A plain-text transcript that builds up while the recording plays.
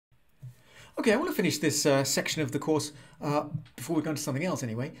Okay, I want to finish this section of the course before we go into something else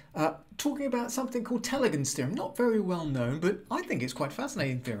anyway, talking about something called Tellegen's theorem. Not very well known, but I think it's quite a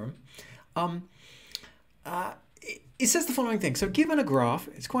fascinating theorem. It says the following thing. So given a graph,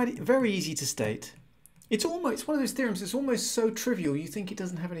 it's quite very easy to state. It's one of those theorems that's almost so trivial you think it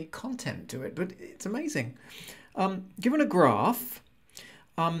doesn't have any content to it, but it's amazing. Given a graph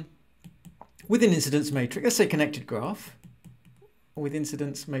with an incidence matrix, let's say connected graph, with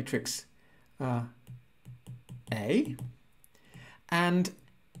incidence matrix A, and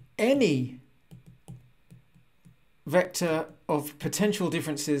any vector of potential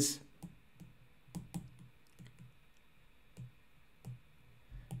differences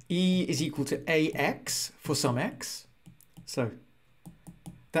E is equal to AX for some x. So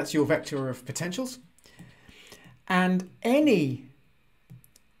that's your vector of potentials. And any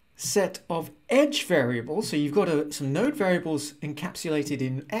set of edge variables, so you've got some node variables encapsulated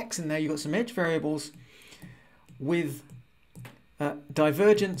in X, and now you've got some edge variables with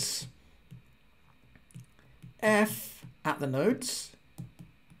divergence F at the nodes,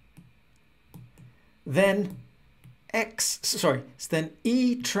 then then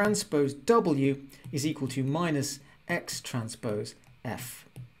E transpose W is equal to minus X transpose F.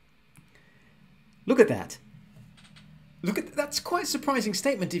 Look at that. That's quite a surprising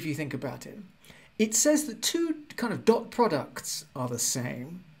statement if you think about it. It says that two kind of dot products are the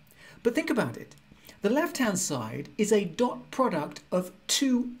same, but think about it. The left-hand side is a dot product of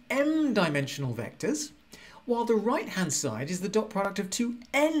two m-dimensional vectors, while the right-hand side is the dot product of two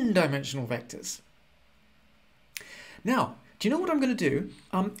n-dimensional vectors. Now, do you know what I'm going to do?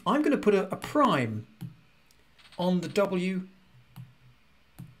 I'm going to put a prime on the W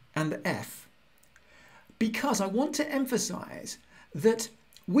and the F, because I want to emphasize that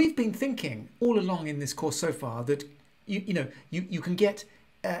we've been thinking all along in this course so far that you can get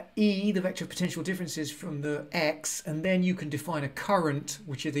E, the vector of potential differences, from the X, and then you can define a current,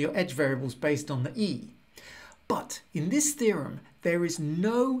 which are your edge variables based on the E. But in this theorem, there is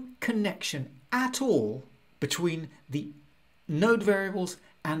no connection at all between the node variables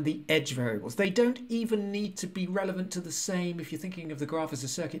and the edge variables. They don't even need to be relevant to the same, if you're thinking of the graph as a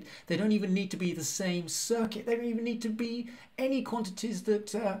circuit, they don't even need to be the same circuit. They don't even need to be any quantities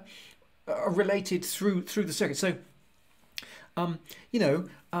that are related through the circuit. So,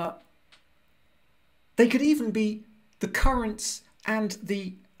 they could even be the currents and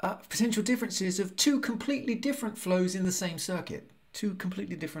the potential differences of two completely different flows in the same circuit. Two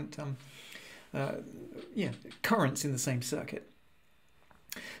completely different currents in the same circuit.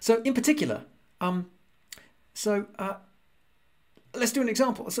 So in particular, let's do an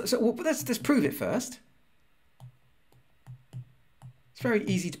example. Let's prove it first. It's very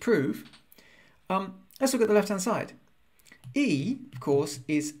easy to prove. Let's look at the left-hand side. E, of course,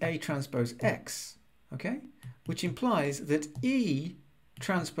 is A transpose X, okay? Which implies that E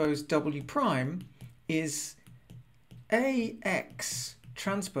transpose W prime is AX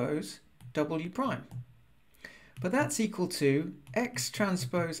transpose W prime. But that's equal to X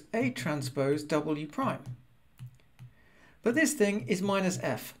transpose A transpose W prime. But this thing is minus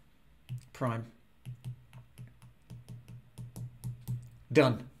F prime.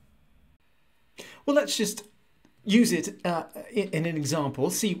 Done. Well, let's just use it in an example,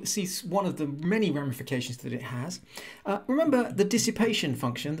 see one of the many ramifications that it has. Remember the dissipation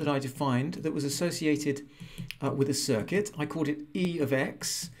function that I defined that was associated with a circuit. I called it E of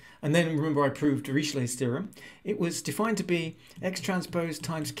X. And then remember I proved Dirichlet's theorem. It was defined to be X transpose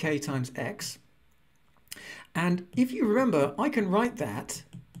times K times X. And if you remember, I can write that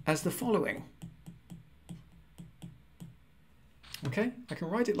as the following. Okay, I can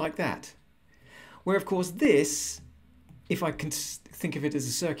write it like that. Where of course this, if I can think of it as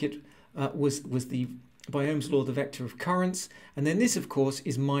a circuit, was by Ohm's law, the vector of currents. And then this of course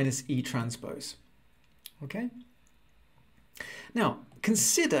is minus E transpose. Okay. Now,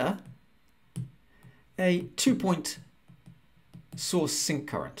 consider a 2-point source sink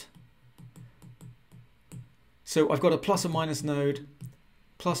current. So I've got a plus or minus node,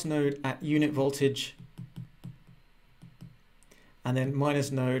 plus node at unit voltage, and then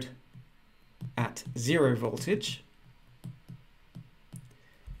minus node at 0 voltage.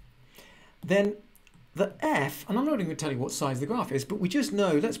 Then the F, and I'm not even going to tell you what size the graph is, but we just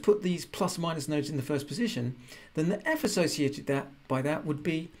know, let's put these plus minus nodes in the first position, then the F associated by that would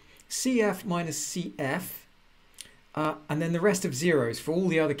be CF minus CF, and then the rest of zeros for all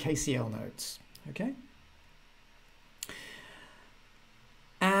the other KCL nodes, okay?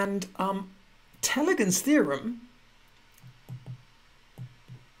 And Tellegen's theorem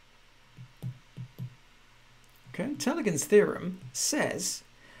Tellegen's theorem says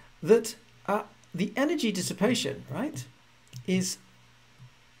that the energy dissipation, right, is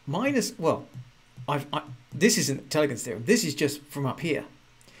minus, well, this isn't Tellegen's theorem, this is just from up here.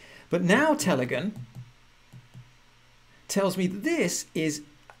 But now Tellegen tells me that this is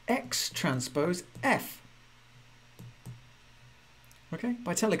X transpose F. Okay,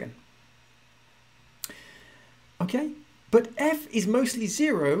 by Tellegen. Okay, but F is mostly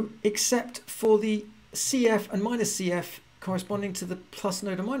 0 except for the CF and minus CF corresponding to the plus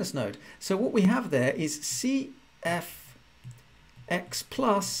node and minus node. So what we have there is CF X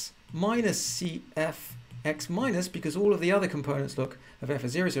plus minus CF X minus, because all of the other components look of F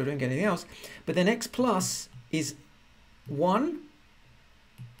as 0, so we don't get anything else. But then X plus is 1,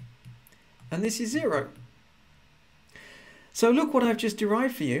 and this is 0. So look what I've just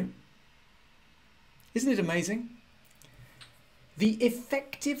derived for you. Isn't it amazing? The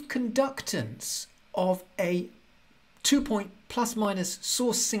effective conductance of a 2-point plus minus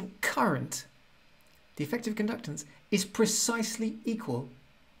source sink current, the effective conductance is precisely equal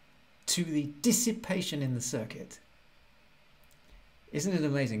to the dissipation in the circuit. Isn't it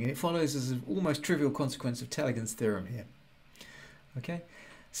amazing? And it follows as an almost trivial consequence of Tellegen's theorem here. Okay,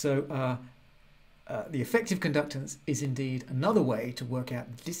 so the effective conductance is indeed another way to work out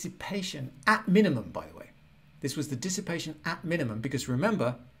dissipation at minimum, by the way. This was the dissipation at minimum, because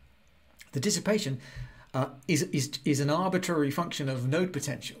remember, the dissipation is an arbitrary function of node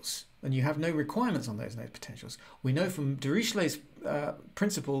potentials, and you have no requirements on those node potentials. We know from Dirichlet's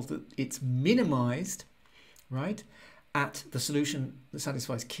principle that it's minimized, right, at the solution that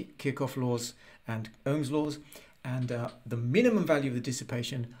satisfies Kirchhoff's laws and Ohm's laws, and the minimum value of the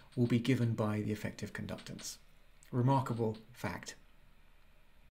dissipation will be given by the effective conductance. Remarkable fact.